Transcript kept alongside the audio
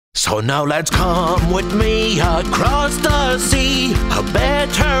So now let's come with me across the sea. A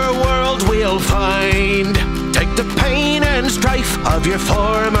better world we'll find. Take the pain and strife of your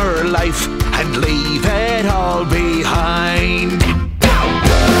former life and leave it all behind.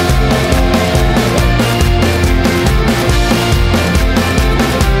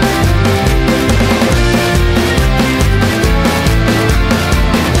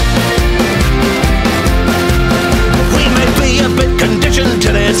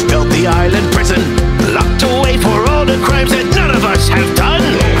 To this filthy island prison, locked away for all the crimes that none of us have done.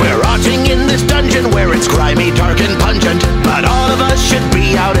 We're rotting in this dungeon where it's grimy, dark and pungent, but all of us should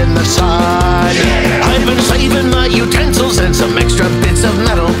be out in the sun. I've been saving my utensils and some extra bits of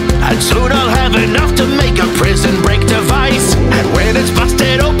metal, and soon I'll have enough to make a prison break device. And when it's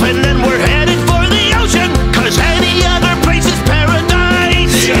busted open, then we're headed for the ocean, 'cause any other place is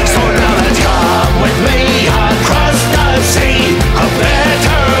paradise. So now let's come with me across the sea. A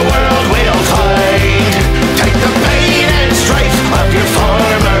better world we'll find. Take the pain and strife of your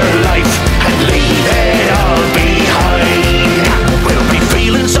former life and leave it all behind. We'll be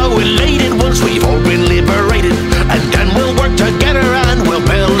feeling so elated once we've all been liberated, and then we'll work together and we'll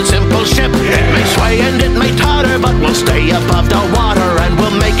build a simple ship. It may sway and it may totter, but we'll stay above the water and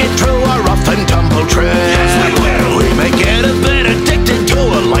we'll make it through a rough and tumble trip. Yes, we will. We may get a bit addicted to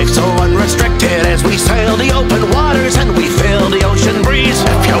a life so unrestricted as we sail the open waters and we feel the ocean breeze.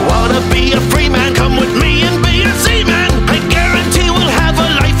 If you wanna be a free man, come with me and be a seaman. I guarantee we'll have a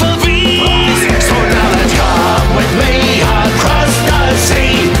life of ease. So now let's come with me across the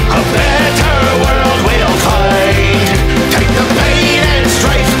sea. A better world we'll find. Take the pain and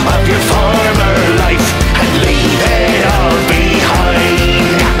strife of your former life and leave it all behind.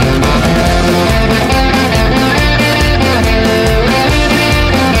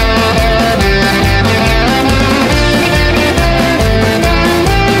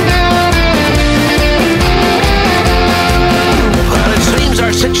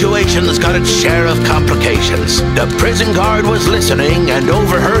 Situation's got its share of complications. The prison guard was listening and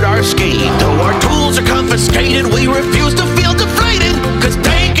overheard our scheme. Though our tools are confiscated, we refuse to